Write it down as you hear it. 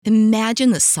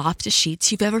Imagine the softest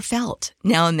sheets you've ever felt.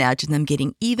 Now imagine them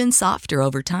getting even softer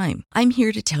over time. I'm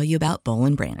here to tell you about Boll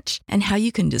 & Branch and how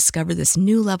you can discover this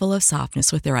new level of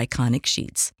softness with their iconic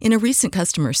sheets. In a recent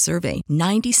customer survey,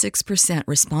 96%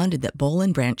 responded that Boll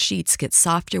 & Branch sheets get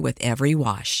softer with every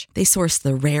wash. They source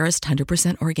the rarest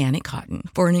 100% organic cotton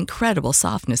for an incredible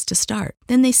softness to start.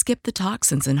 Then they skip the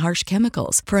toxins and harsh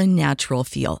chemicals for a natural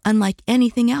feel unlike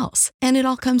anything else. And it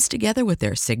all comes together with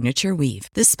their signature weave.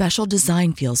 This special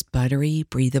design feels buttery,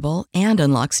 breathable, and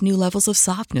unlocks new levels of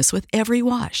softness with every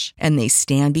wash. And they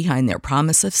stand behind their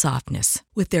promise of softness.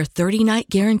 With their 30-night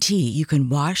guarantee, you can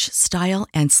wash, style,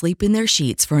 and sleep in their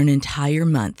sheets for an entire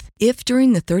month. If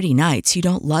during the 30 nights you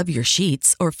don't love your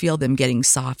sheets or feel them getting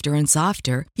softer and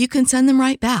softer, you can send them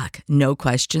right back, no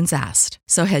questions asked.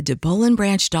 So head to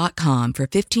bollandbranch.com for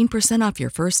 15% off your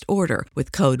first order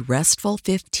with code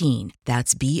RESTFUL15.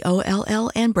 That's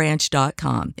BOLL and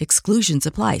branch.com. Exclusions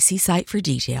apply. See site for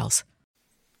details.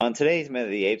 On today's Minute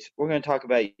of the Apes, we're going to talk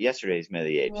about yesterday's Minute of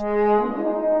the Apes.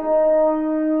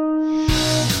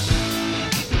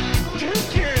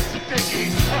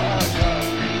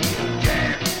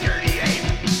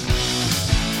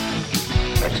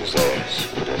 Exercise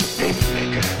with an ape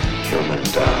maker, human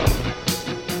down.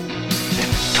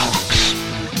 Then talks.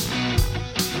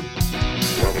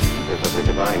 Of the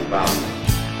divine bound.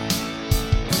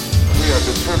 We are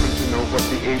determined to know what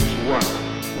the apes want,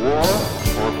 war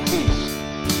or peace.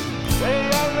 The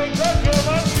only good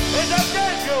human is a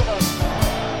dead human.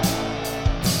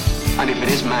 And if it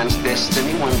is man's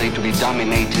destiny one day to be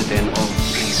dominated, then, oh,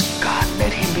 please, God,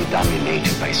 let him be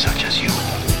dominated by such as you.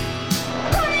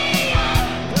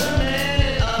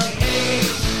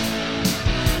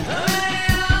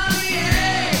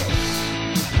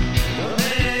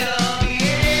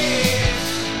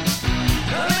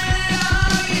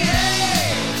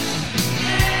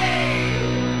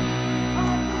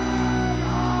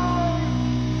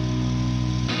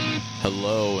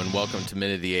 Hello and welcome to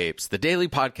Minute of the Apes, the daily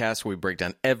podcast where we break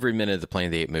down every minute of the Planet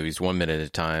of the Apes movies, 1 minute at a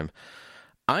time.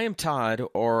 I am Todd,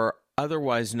 or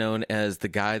otherwise known as the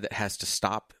guy that has to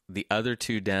stop the other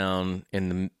two down in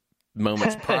the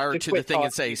moments prior to the thing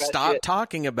and say, stop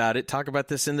talking about it, talk about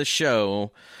this in the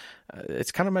show.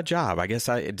 It's kind of my job. I guess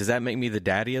does that make me the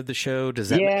daddy of the show? Does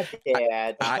that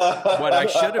Dad. What I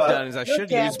should have done is I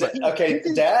should use my... Okay,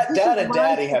 dad and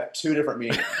daddy have two different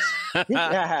meanings.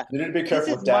 Yeah. You need to be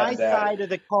careful with This is dad my and daddy. side of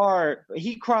the car.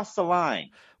 He crossed the line.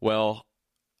 Well...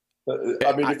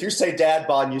 I mean, if you say dad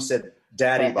bod, you said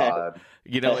daddy bod.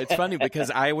 You know, it's funny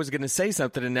because I was going to say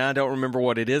something and now I don't remember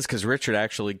what it is because Richard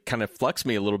actually kind of fluxed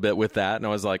me a little bit with that. And I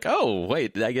was like, oh,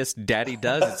 wait, I guess daddy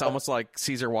does. It's almost like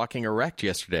Caesar walking erect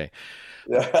yesterday.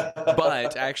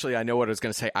 But actually, I know what I was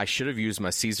going to say. I should have used my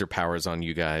Caesar powers on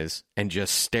you guys and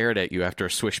just stared at you after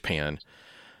a swish pan.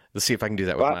 Let's see if I can do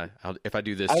that with if I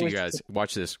do this to you guys.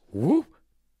 Watch this. Woo!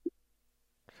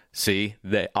 See,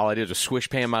 all I did was swish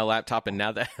pan my laptop, and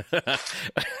now that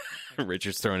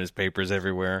Richard's throwing his papers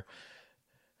everywhere.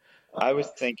 I was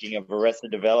thinking of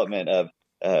Arrested Development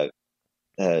of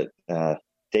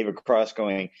David Cross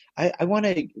going, I want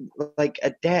to, like,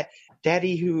 a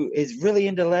daddy who is really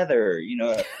into leather, you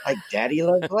know, like daddy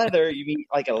loves leather. You mean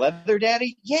like a leather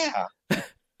daddy? Yeah.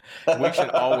 We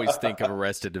should always think of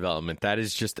Arrested Development. That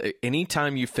is just,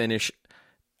 anytime you finish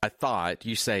a thought,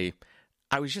 you say,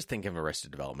 I was just thinking of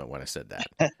Arrested Development when I said that.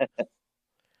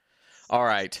 All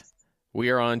right. We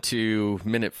are on to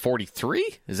minute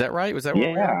 43. Is that right? Was that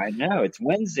where we are? I know. It's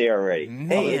Wednesday already. Man.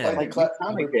 Hey, it's like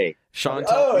comic day. Sean,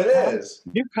 It is.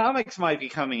 New comics might be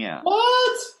coming out.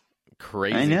 What?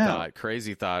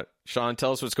 Crazy thought. Sean,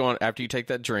 tell us what's going on after you take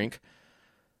that drink.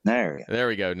 There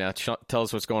we go. Now tell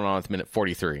us what's going on with minute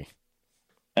 43.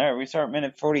 All right, we start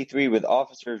minute 43 with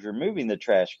officers removing the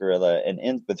trash gorilla and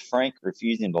ends with Frank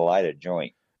refusing to light a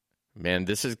joint. Man,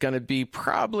 this is going to be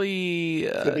probably...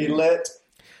 to be lit.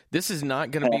 This is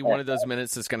not going to be one of those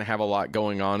minutes that's going to have a lot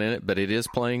going on in it, but it is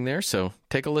playing there, so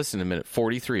take a listen to minute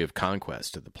 43 of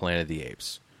Conquest of the Planet of the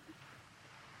Apes.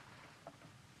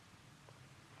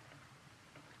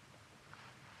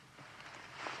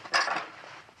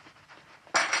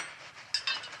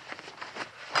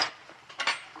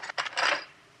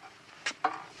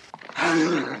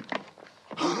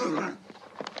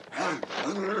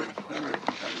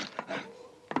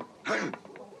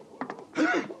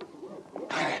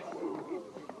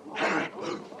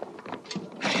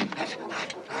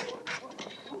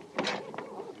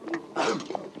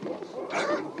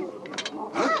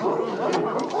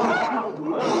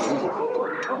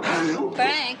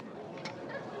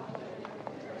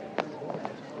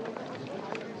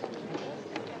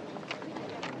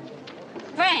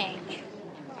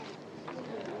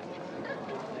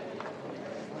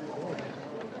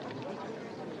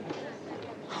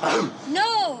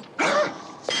 No!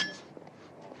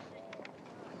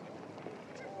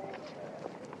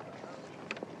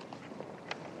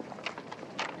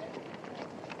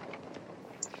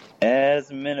 As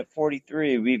of minute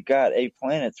 43, we've got a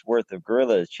planet's worth of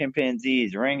gorillas,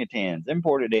 chimpanzees, orangutans,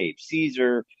 imported apes,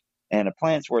 Caesar, and a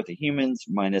planet's worth of humans,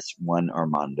 minus one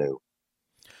Armando.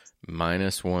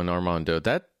 Minus one Armando.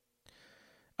 That,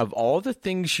 of all the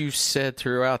things you've said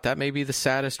throughout, that may be the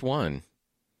saddest one.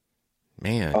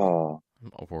 Man. Oh.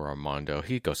 Poor Armando.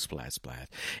 He goes splat, splat.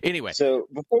 Anyway. So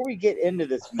before we get into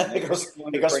this, he goes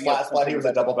splat, splat. He was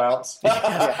a double bounce.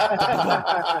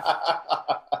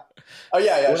 Oh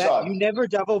yeah, Sean. You never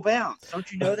double bounce,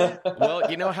 don't you know that? Well,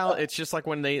 you know how it's just like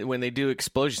when they do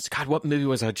explosions. God, what movie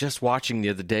was I just watching the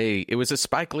other day? It was a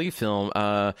Spike Lee film.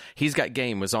 He's Got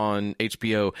Game was on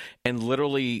HBO, and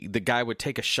literally the guy would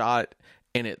take a shot,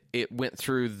 and it went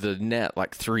through the net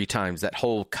like 3 times. That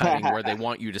whole cutting where they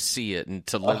want you to see it and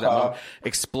to live that moment.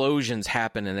 Explosions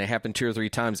happen, and they happen 2 or 3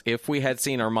 times. If we had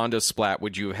seen Armando splat,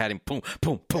 would you have had him boom,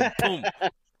 boom, boom, boom?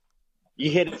 You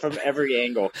hit it from every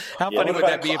angle. How funny would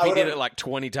that be if he did it like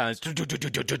 20 times?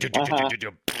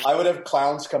 I would have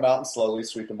clowns come out and slowly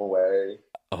sweep him away.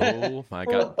 Oh, my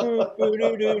God. Oh,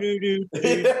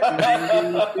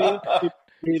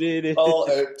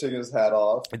 taking his hat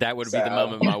off. That would be the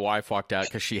moment my wife walked out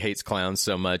because she hates clowns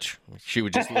so much. She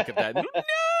would just look at that.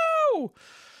 No!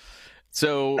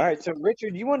 So, all right. So,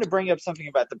 Richard, you want to bring up something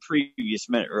about the previous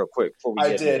minute real quick before we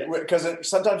I did, because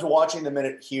sometimes watching the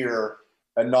minute here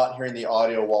and not hearing the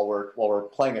audio while we're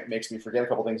playing it makes me forget a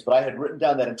couple things. But I had written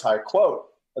down that entire quote.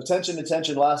 Attention,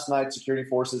 attention. Last night, security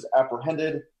forces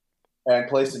apprehended and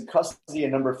placed in custody a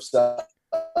number of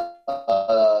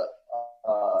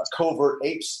covert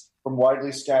apes from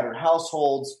widely scattered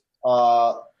households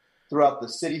throughout the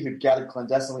city who gathered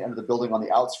clandestinely under the building on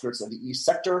the outskirts of the East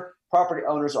Sector. Property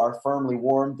owners are firmly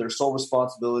warned their sole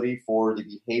responsibility for the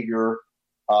behavior,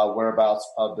 whereabouts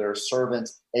of their servant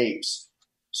apes.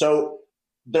 So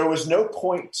there was no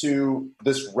point to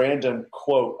this random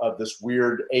quote of this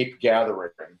weird ape gathering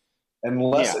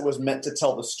unless it was meant to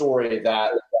tell the story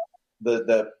that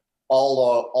the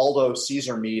Aldo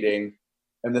Caesar meeting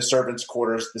in the servants'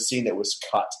 quarters, the scene that was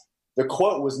cut. The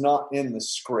quote was not in the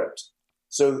script.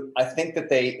 So I think that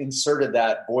they inserted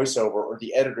that voiceover, or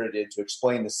the editor did, to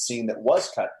explain the scene that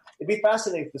was cut. It'd be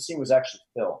fascinating if the scene was actually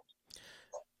filmed.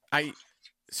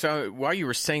 So while you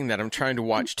were saying that, I'm trying to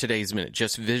watch today's minute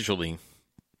just visually.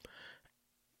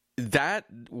 That,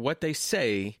 what they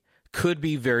say, could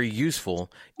be very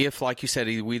useful if, like you said,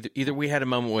 either we had a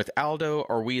moment with Aldo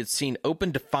or we had seen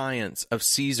open defiance of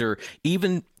Caesar,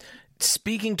 even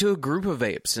speaking to a group of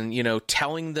apes and,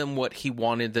 telling them what he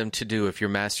wanted them to do. If your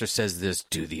master says this,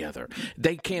 do the other.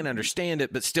 They can't understand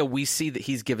it, but still we see that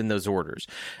he's given those orders.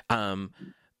 In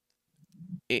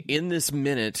this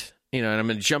minute, and I'm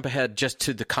going to jump ahead just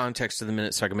to the context of the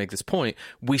minute so I can make this point,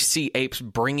 we see apes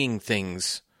bringing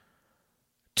things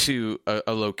to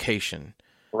a location.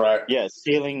 Right. Yeah,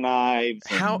 stealing knives.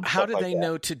 How do they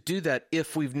know to do that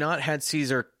if we've not had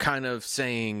Caesar kind of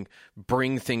saying,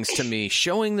 bring things to me,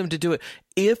 showing them to do it?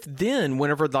 If then,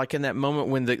 whenever, like in that moment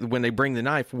when they bring the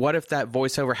knife, what if that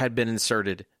voiceover had been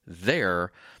inserted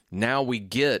there? Now we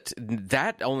get,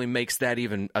 that only makes that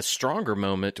even a stronger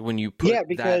moment when you put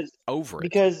that over it.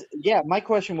 Because, my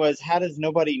question was, how does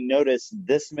nobody notice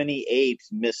this many apes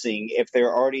missing if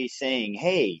they're already saying,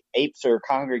 hey, apes are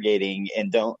congregating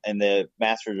and the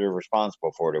masters are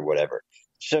responsible for it or whatever?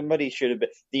 Somebody should have been,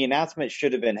 the announcement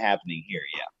should have been happening here,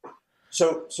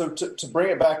 So to bring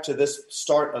it back to this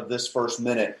start of this first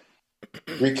minute,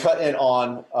 we cut in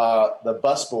on the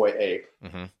busboy ape,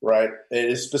 right? It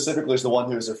is specifically the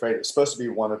one who's afraid. It's supposed to be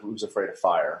one who's afraid of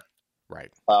fire,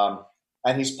 right?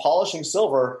 And he's polishing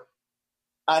silver,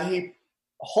 and he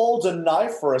holds a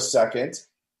knife for a second,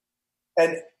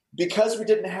 and because we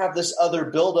didn't have this other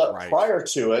buildup prior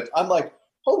to it, I'm like,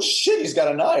 oh shit, he's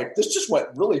got a knife. This just went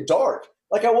really dark.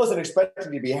 Like, I wasn't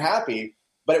expecting to be happy,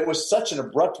 but it was such an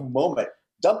abrupt moment.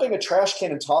 Dumping a trash can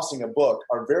and tossing a book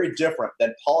are very different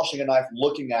than polishing a knife,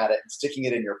 looking at it, and sticking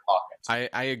it in your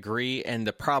pocket. I agree. And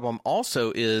the problem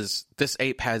also is this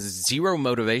ape has zero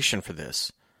motivation for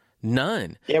this.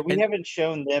 None. Yeah, we haven't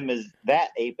shown them as that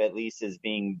ape, at least, as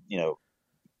being,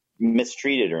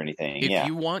 mistreated or anything. If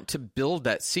you want to build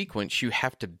that sequence, you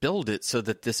have to build it so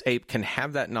that this ape can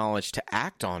have that knowledge to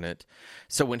act on it.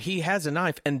 So when he has a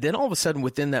knife, and then all of a sudden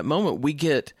within that moment, we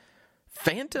get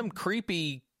phantom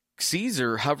creepy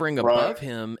Caesar hovering above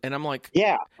him, and I'm like, he's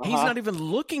not even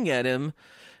looking at him.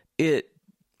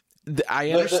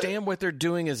 I understand what they're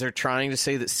doing is they're trying to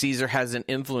say that Caesar has an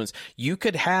influence. You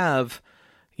could have,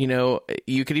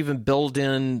 you could even build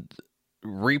in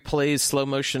replays, slow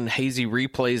motion, hazy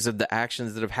replays of the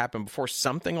actions that have happened before,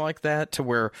 something like that, to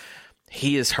where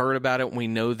he has heard about it. And we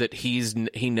know that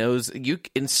he knows. You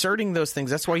inserting those things.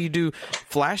 That's why you do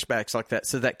flashbacks like that,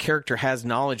 so that character has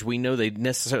knowledge we know they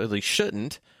necessarily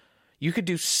shouldn't. You could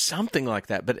do something like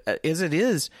that, but as it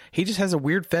is, he just has a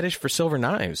weird fetish for silver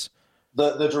knives.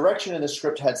 The direction in the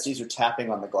script had Caesar tapping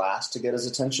on the glass to get his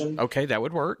attention. Okay, that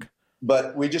would work.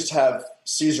 But we just have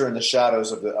Caesar in the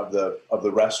shadows of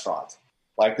the restaurant.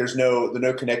 Like there's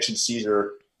no connection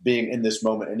Caesar being in this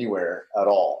moment anywhere at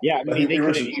all. Yeah, I mean, they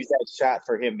could have used that shot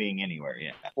for him being anywhere.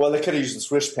 Yeah. Well, they could have used the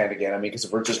swish pan again. I mean, because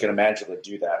if we're just going to magically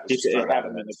do that, just have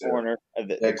him in the corner.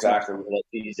 Exactly.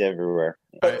 He's everywhere.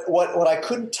 But what I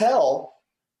couldn't tell,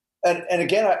 and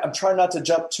again, I'm trying not to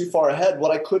jump too far ahead.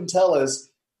 What I couldn't tell is,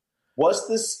 was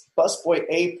this busboy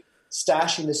ape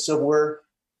stashing the silverware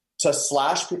to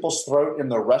slash people's throat in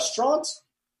the restaurant?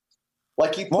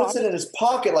 Like he puts it in his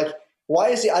pocket. Like, why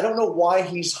is he? I don't know why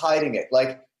he's hiding it.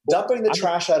 Like dumping the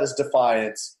trash out as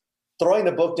defiance, throwing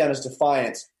the book down as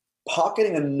defiance,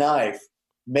 pocketing a knife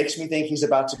makes me think he's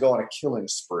about to go on a killing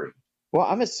spree. Well,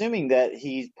 I'm assuming that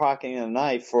he's pocketing a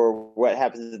knife for what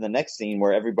happens in the next scene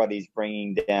where everybody's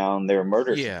bringing down their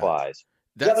murder supplies.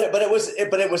 But it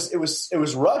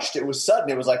was rushed. It was sudden.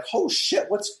 It was like, oh shit,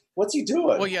 what's he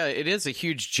doing? Well, yeah, it is a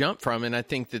huge jump from, and I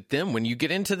think that then when you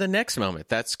get into the next moment,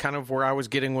 that's kind of where I was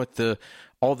getting with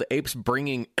all the apes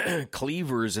bringing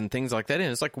cleavers and things like that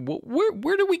in. It's like,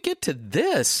 where do we get to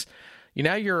this?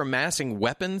 Now you're amassing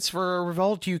weapons for a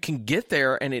revolt. You can get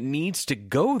there, and it needs to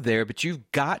go there, but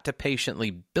you've got to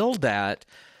patiently build that.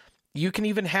 You can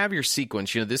even have your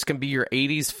sequence. This can be your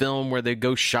 80s film where they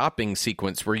go shopping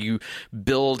sequence where you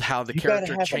build how the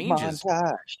character changes.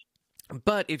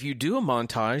 But if you do a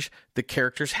montage, the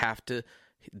characters have to,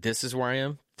 this is where I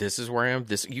am, this is where I am,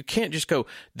 this. You can't just go,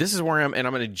 this is where I am, and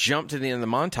I'm going to jump to the end of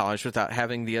the montage without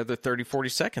having the other 30, 40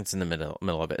 seconds in the middle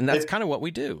of it. And that's kind of what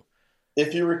we do.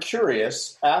 If you were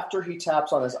curious, after he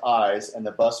taps on his eyes and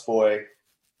the busboy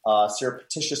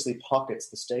surreptitiously pockets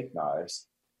the steak knives,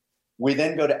 we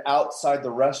then go to outside the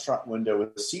restaurant window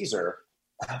with Caesar.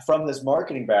 From his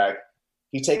marketing bag,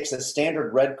 he takes a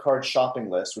standard red card shopping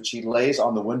list, which he lays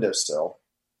on the windowsill.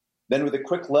 Then with a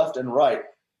quick left and right,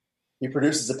 he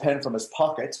produces a pen from his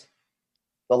pocket.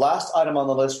 The last item on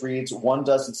the list reads, 1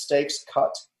 dozen steaks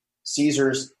cut.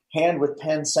 Caesar's hand with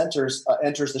pen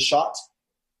enters the shot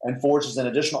and forges an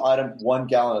additional item, 1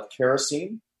 gallon of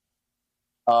kerosene.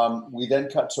 We then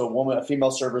cut to a female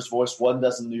server's voice, 1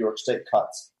 dozen New York steak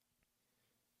cuts.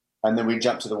 And then we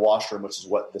jump to the washroom, which is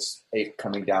what this ape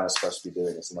coming down is supposed to be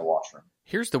doing, is in the washroom.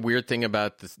 Here's the weird thing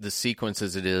about the sequence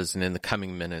as it is and in the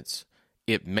coming minutes.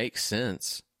 It makes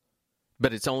sense,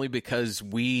 but it's only because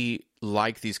we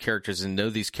like these characters and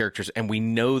know these characters, and we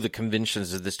know the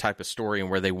conventions of this type of story and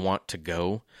where they want to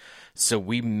go. So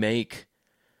we make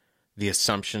the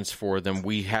assumptions for them.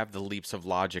 We have the leaps of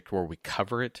logic where we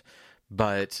cover it,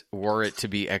 but were it to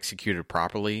be executed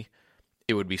properly,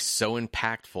 it would be so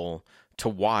impactful to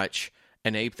watch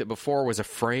an ape that before was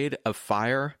afraid of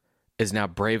fire is now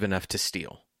brave enough to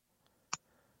steal.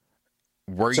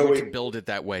 Were you to build it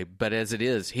that way, but as it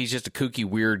is, he's just a kooky,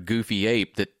 weird, goofy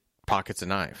ape that pockets a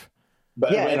knife.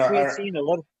 But yeah,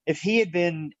 if he had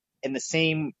been in the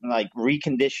same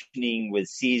reconditioning with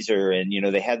Caesar, and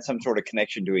they had some sort of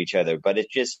connection to each other, but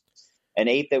it's just an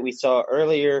ape that we saw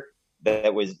earlier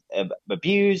that was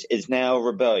abused is now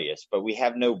rebellious, but we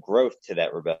have no growth to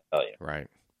that rebellion. Right.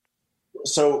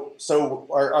 So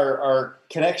our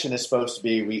connection is supposed to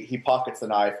be he pockets the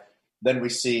knife, then we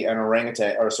see an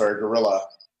gorilla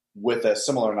with a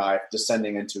similar knife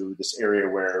descending into this area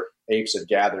where apes have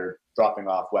gathered, dropping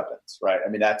off weapons. Right? I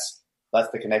mean, that's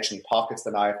the connection. He pockets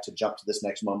the knife to jump to this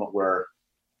next moment where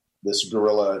this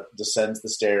gorilla descends the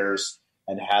stairs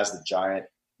and has the giant.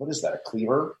 What is that? A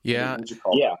cleaver? Yeah. What would you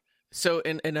call it? So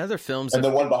in other films, and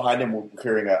the one behind him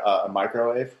carrying a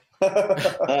microwave. In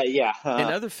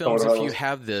other films, if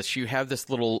you have this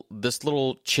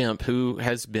little chimp who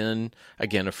has been,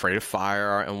 again, afraid of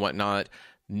fire and whatnot,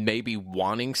 maybe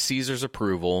wanting Caesar's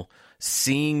approval,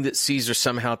 seeing that Caesar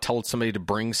somehow told somebody to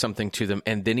bring something to them,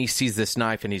 and then he sees this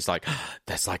knife and he's like, oh,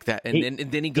 that's like that. And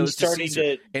then he goes to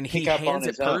Caesar and he hands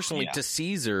it personally to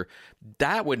Caesar.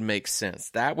 That would make sense.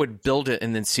 That would build it,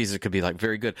 and then Caesar could be like,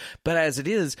 very good. But as it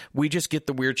is, we just get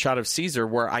the weird shot of Caesar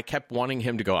where I kept wanting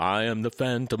him to go, I am the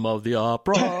Phantom of the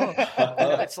Opera.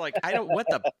 It's like, what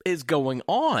the is going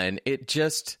on?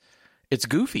 It's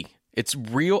goofy. It's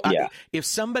real. Yeah.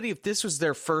 If this was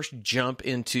their first jump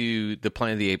into the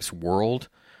Planet of the Apes world,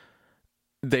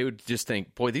 they would just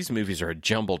think, boy, these movies are a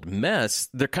jumbled mess.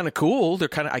 They're kind of cool.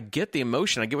 I get the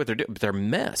emotion. I get what they're doing, but they're a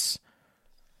mess.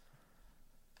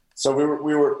 So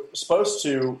we were supposed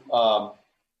to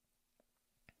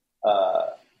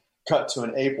cut to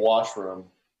an ape washroom,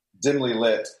 dimly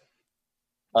lit.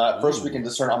 At first, we can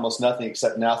discern almost nothing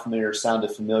except now familiar sound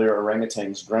of familiar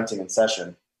orangutans grunting in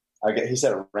session. He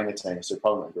said orangutan, so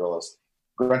probably not gorillas.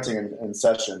 Grunting in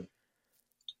session.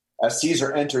 As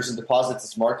Caesar enters and deposits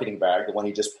his marketing bag, the one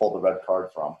he just pulled the red card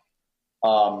from,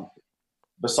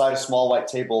 beside a small white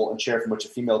table and chair from which a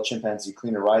female chimpanzee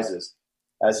cleaner rises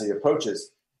as he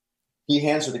approaches, he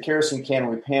hands her the kerosene can,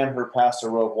 and we pan her past a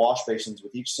row of wash basins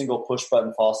with each single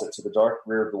push-button faucet to the dark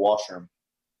rear of the washroom.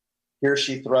 Here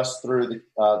she thrusts through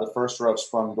the first row of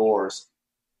sprung doors.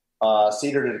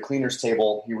 Seated at a cleaner's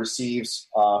table, he receives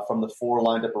from the 4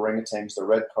 lined-up orangutans the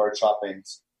red card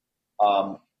choppings.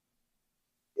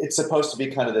 It's supposed to be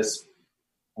kind of this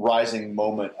rising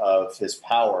moment of his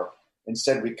power.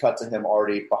 Instead, we cut to him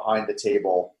already behind the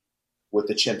table with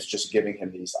the chimps just giving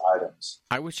him these items.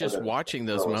 I was just watching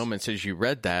those moments as you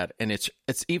read that, and it's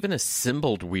even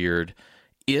assembled weird.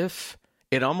 If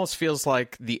it almost feels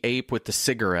like the ape with the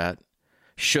cigarette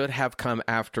should have come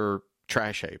after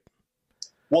Trash Ape.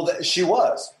 Well, she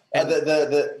was.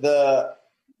 The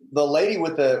lady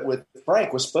with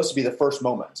Frank was supposed to be the first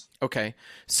moment. Okay,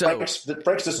 so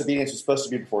Frank's disobedience was supposed to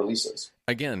be before Lisa's.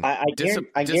 Again,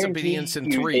 disobedience in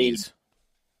threes.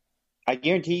 I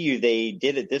guarantee you they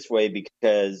did it this way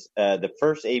because the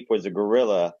first ape was a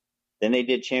gorilla, then they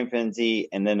did chimpanzee,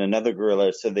 and then another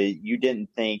gorilla, so that you didn't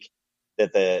think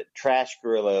that the trash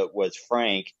gorilla was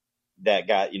Frank that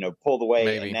got pulled away.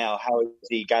 Maybe. And now how has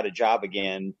he got a job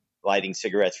again lighting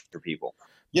cigarettes for people?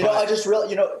 I just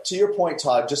really, to your point,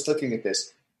 Todd, just looking at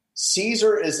this,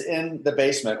 Caesar is in the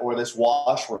basement or this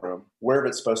washroom, wherever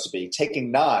it's supposed to be,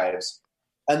 taking knives.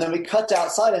 And then we cut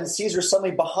outside and Caesar's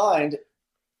suddenly behind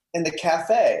in the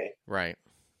cafe. Right.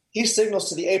 He signals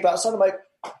to the ape outside. I'm like,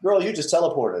 girl, you just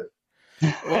teleported.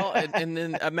 Well, and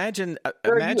then imagine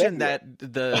that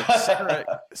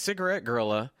the cigarette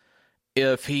gorilla,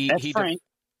 if he defies,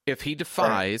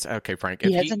 Frank. Okay, Frank,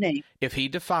 he has a name. If he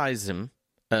defies him,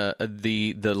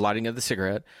 the lighting of the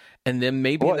cigarette, and then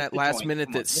maybe in that last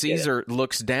minute that Caesar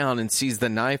looks down and sees the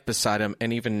knife beside him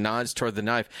and even nods toward the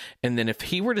knife, and then if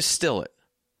he were to steal it,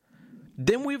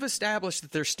 then we've established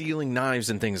that they're stealing knives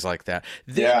and things like that.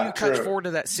 Then you cut forward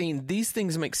to that scene. These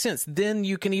things make sense. Then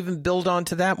you can even build on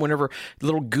to that whenever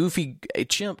little goofy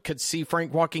chimp could see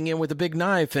Frank walking in with a big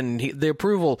knife and the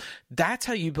approval. That's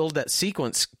how you build that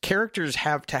sequence. Characters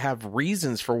have to have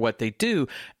reasons for what they do.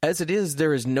 As it is,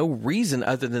 there is no reason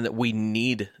other than that we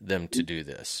need them to do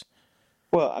this.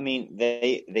 Well, I mean,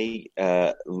 they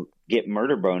get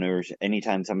murder boners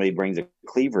anytime somebody brings a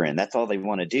cleaver in. That's all they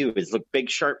want to do is look, big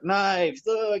sharp knives.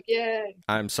 Look, yeah.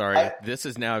 I'm sorry. This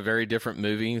is now a very different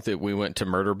movie that we went to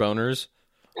murder boners.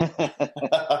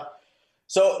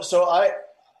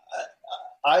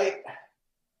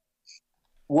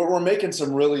 We're making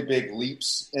some really big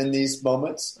leaps in these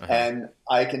moments, and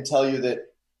I can tell you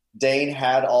that Dane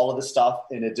had all of the stuff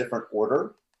in a different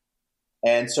order.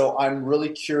 And so I'm really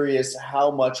curious how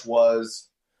much was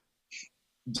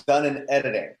done in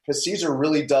editing, because Caesar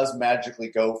really does magically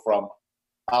go from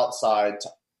outside to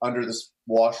under this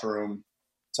washroom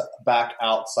to back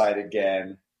outside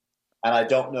again. And I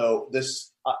don't know,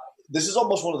 this is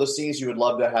almost one of those scenes you would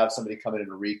love to have somebody come in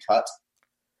and recut.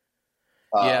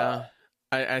 Yeah.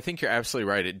 I think you're absolutely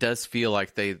right. It does feel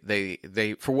like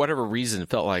they for whatever reason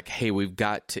felt like, hey, we've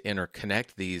got to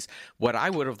interconnect these. What I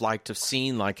would have liked to have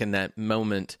seen, like in that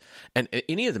moment, and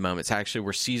any of the moments actually,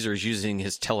 where Caesar is using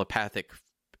his telepathic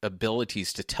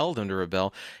abilities to tell them to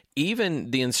rebel,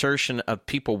 even the insertion of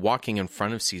people walking in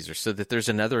front of Caesar so that there's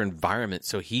another environment.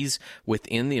 So he's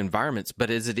within the environments.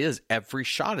 But as it is, every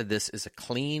shot of this is a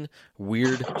clean,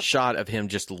 weird shot of him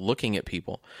just looking at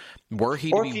people. Were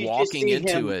he to be walking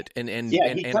into it and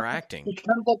interacting.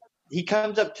 He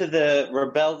comes up to the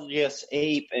rebellious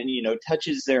ape and,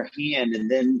 touches their hand,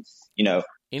 and then,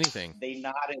 anything. They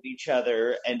nod at each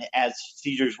other, and as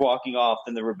Caesar's walking off,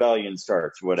 then the rebellion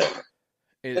starts, whatever.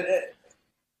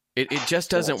 It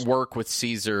just doesn't work with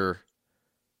Caesar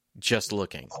just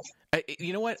looking.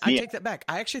 You know what? I take that back.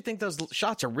 I actually think those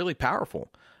shots are really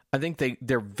powerful. I think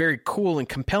they're very cool and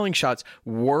compelling shots.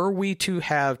 Were we to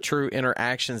have true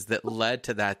interactions that led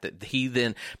to that he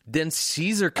then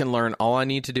Caesar can learn, all I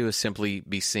need to do is simply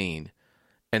be seen,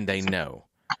 and they know.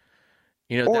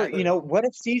 What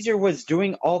if Caesar was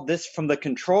doing all this from the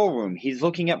control room? He's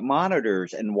looking at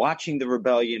monitors and watching the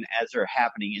rebellion as they're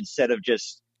happening instead of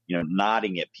just,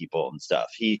 nodding at people and stuff.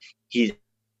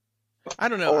 I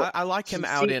don't know. I like him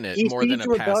out in it more than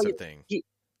a passive thing.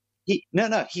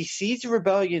 He sees the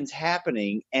rebellions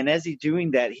happening, and as he's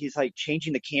doing that, he's like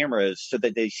changing the cameras so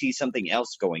that they see something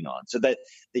else going on, so that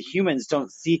the humans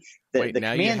don't see. Wait, the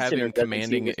now you have him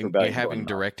commanding, you have him on.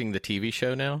 directing the TV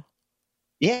show now?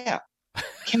 Yeah,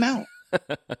 came out.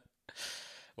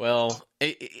 Well,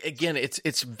 again,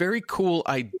 it's very cool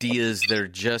ideas that are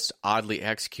just oddly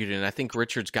executed, and I think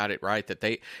Richard's got it right that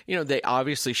they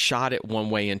obviously shot it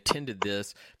one way, intended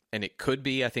this, and it could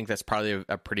be. I think that's probably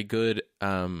a pretty good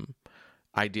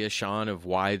idea, Sean, of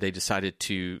why they decided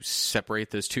to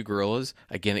separate those two gorillas.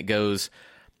 Again, it goes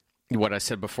what I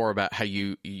said before about how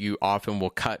you often will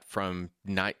cut from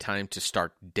nighttime to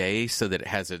stark day so that it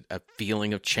has a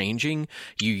feeling of changing.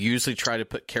 You usually try to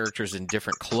put characters in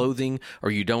different clothing,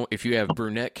 or you don't. If you have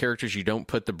brunette characters, you don't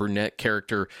put the brunette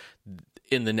character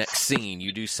in the next scene.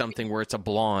 You do something where it's a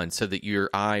blonde so that your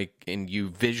eye and you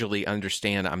visually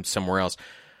understand I'm somewhere else.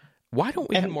 Why don't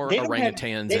we have more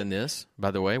orangutans in this,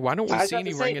 by the way? Why don't we see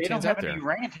any orangutans out there? They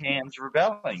don't have any orangutans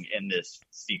rebelling in this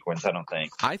sequence, I don't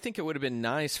think. I think it would have been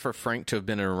nice for Frank to have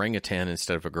been an orangutan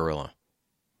instead of a gorilla.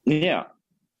 Yeah.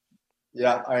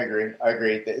 Yeah, I agree.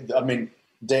 I mean,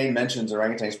 Dane mentions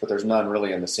orangutans, but there's none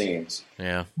really in the scenes.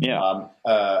 Yeah. Yeah.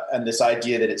 And this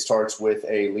idea that it starts with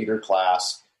a leader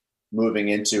class moving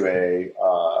into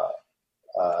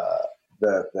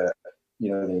the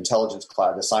intelligence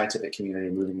class, the scientific community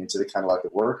moving into the kind of like the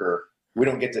worker. We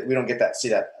don't get that see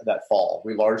that fall.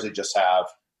 We largely just have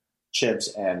chimps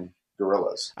and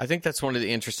gorillas. I think that's one of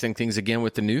the interesting things again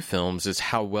with the new films is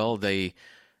how well they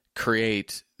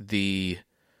create the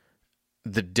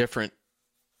different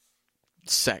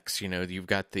sex. You know, you've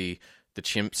got the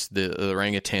chimps, the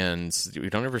orangutans. We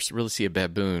don't ever really see a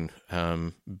baboon,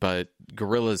 but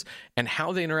gorillas and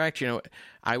how they interact. You know,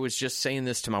 I was just saying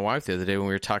this to my wife the other day when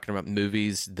we were talking about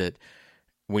movies that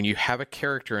when you have a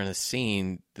character in a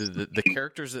scene, the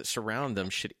characters that surround them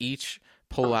should each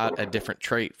pull out a different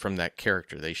trait from that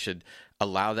character. They should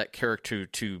allow that character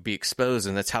to be exposed,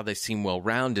 and that's how they seem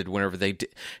well-rounded whenever they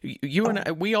you and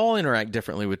I, we all interact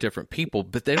differently with different people,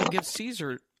 but they don't give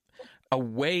Caesar a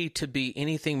way to be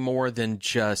anything more than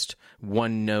just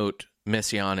one-note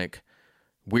messianic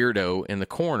weirdo in the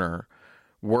corner.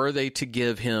 Were they to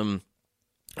give him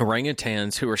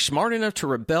orangutans who are smart enough to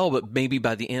rebel, but maybe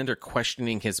by the end are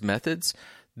questioning his methods,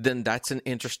 then that's an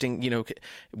interesting,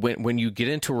 when you get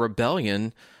into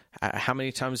rebellion, how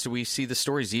many times do we see the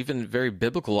stories, even very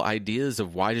biblical ideas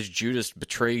of why does Judas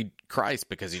betray Christ?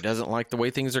 Because he doesn't like the way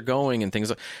things are going and things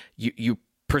like you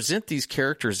present these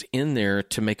characters in there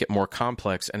to make it more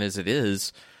complex. And as it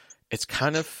is, it's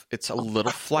a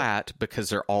little flat because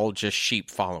they're all just sheep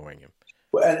following him.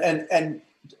 And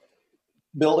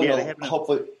building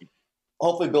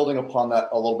hopefully building upon that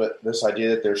a little bit, this idea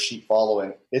that they're sheep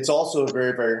following, it's also a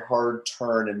very, very hard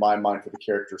turn in my mind for the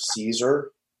character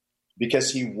Caesar,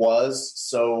 because he was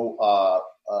so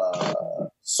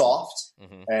soft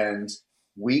and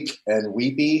weak and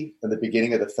weepy in the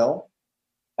beginning of the film.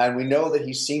 And we know that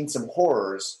he's seen some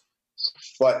horrors,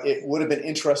 but it would have been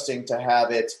interesting to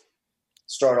have it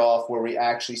start off where we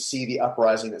actually see the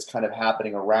uprising that's kind of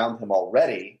happening around him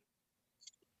already.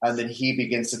 And then he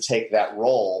begins to take that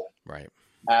role right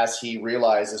as he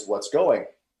realizes what's going.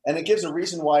 And it gives a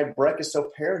reason why Breck is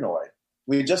so paranoid.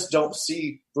 We just don't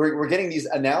see – we're getting these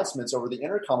announcements over the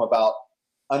intercom about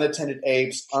unattended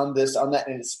apes, on this, on that,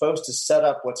 and it's supposed to set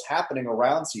up what's happening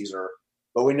around Caesar,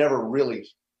 but we never really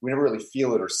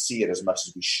feel it or see it as much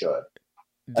as we should.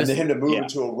 And then him to move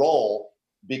into a role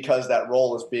because that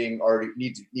role is being already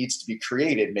needs to be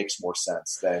created makes more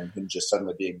sense than him just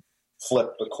suddenly being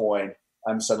flipped the coin.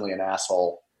 I'm suddenly an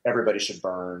asshole. Everybody should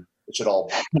burn. It should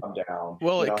all come down.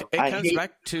 Well, it comes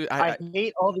back to I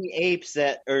hate all the apes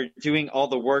that are doing all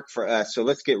the work for us. So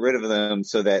let's get rid of them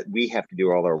so that we have to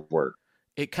do all our work.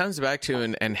 It comes back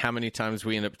to, and how many times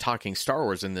we end up talking Star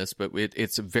Wars in this, but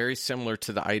it's very similar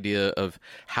to the idea of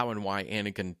how and why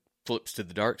Anakin flips to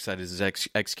the dark side is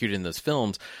executed in those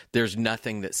films. There's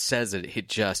nothing that says it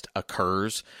just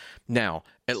occurs. Now,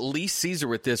 at least Caesar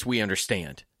with this, we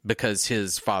understand. Because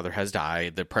his father has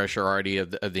died, the pressure already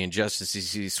of the injustice he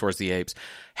sees towards the apes.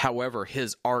 However,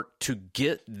 his arc to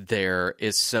get there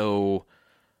is so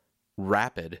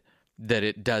rapid that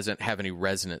it doesn't have any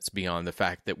resonance beyond the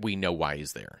fact that we know why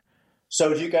he's there.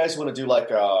 So do you guys want to do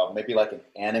maybe like an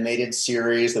animated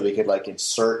series that we could like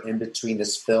insert in between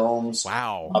his films?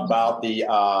 Wow. About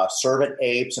the servant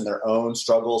apes and their own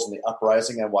struggles and the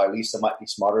uprising and why Lisa might be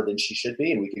smarter than she should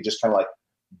be. And we could just kind of like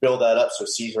build that up so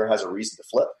Caesar has a reason to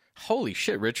flip. Holy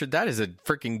shit, Richard, that is a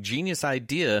freaking genius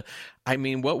idea. I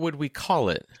mean, what would we call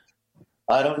it?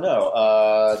 I don't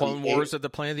know. Clone Wars of the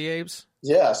Planet of the Apes?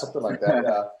 Yeah, something like that,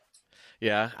 yeah.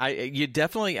 Yeah, you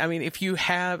definitely. I mean, if you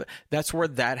have, that's where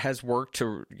that has worked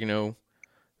to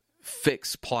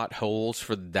fix plot holes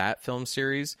for that film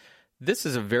series. This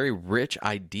is a very rich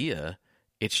idea.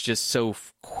 It's just so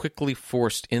quickly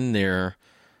forced in there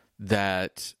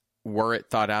that were it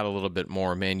thought out a little bit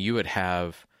more, man, you would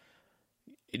have.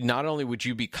 Not only would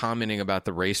you be commenting about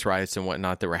the race riots and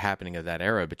whatnot that were happening at that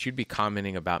era, but you'd be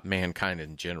commenting about mankind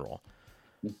in general.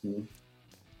 Mm-hmm.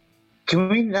 Can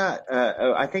we not?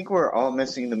 I think we're all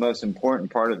missing the most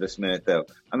important part of this minute, though.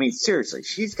 I mean, seriously,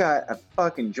 she's got a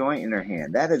fucking joint in her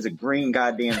hand. That is a green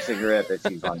goddamn cigarette that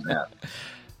she's lighting up.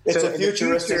 It's a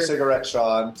futuristic cigarette,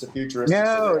 Sean. It's a futuristic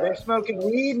cigarette. No, they're smoking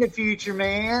weed in the future,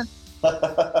 man.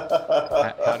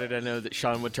 How did I know that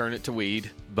Sean would turn it to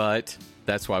weed? But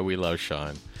that's why we love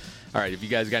Sean. All right, have you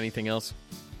guys got anything else?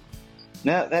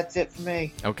 No, that's it for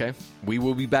me. Okay. We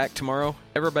will be back tomorrow.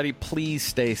 Everybody, please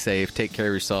stay safe. Take care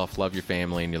of yourself. Love your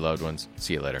family and your loved ones.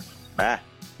 See you later. Bye.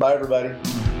 Bye, everybody. The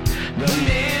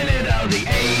minute of the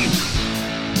apes.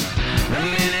 The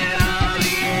minute of the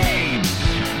apes.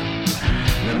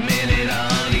 The minute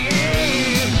of the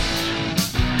apes.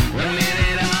 The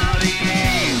minute of the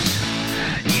apes.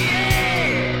 Yeah!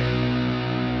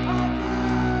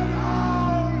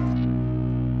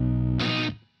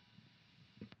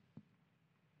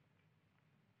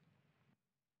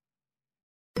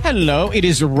 Hello, it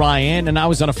is Ryan, and I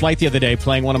was on a flight the other day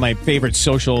playing one of my favorite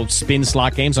social spin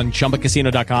slot games on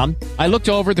ChumbaCasino.com. I looked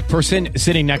over at the person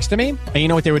sitting next to me, and you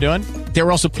know what they were doing? They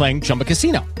were also playing Chumba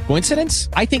Casino. Coincidence?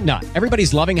 I think not.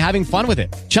 Everybody's loving having fun with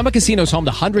it. Chumba Casino is home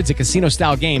to hundreds of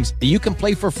casino-style games that you can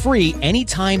play for free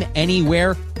anytime,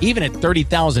 anywhere, even at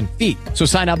 30,000 feet. So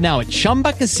sign up now at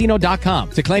ChumbaCasino.com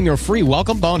to claim your free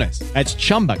welcome bonus. That's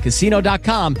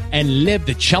ChumbaCasino.com and live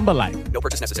the Chumba life. No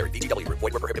purchase necessary. VGW. Void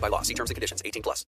where prohibited by law. See terms and conditions. 18+.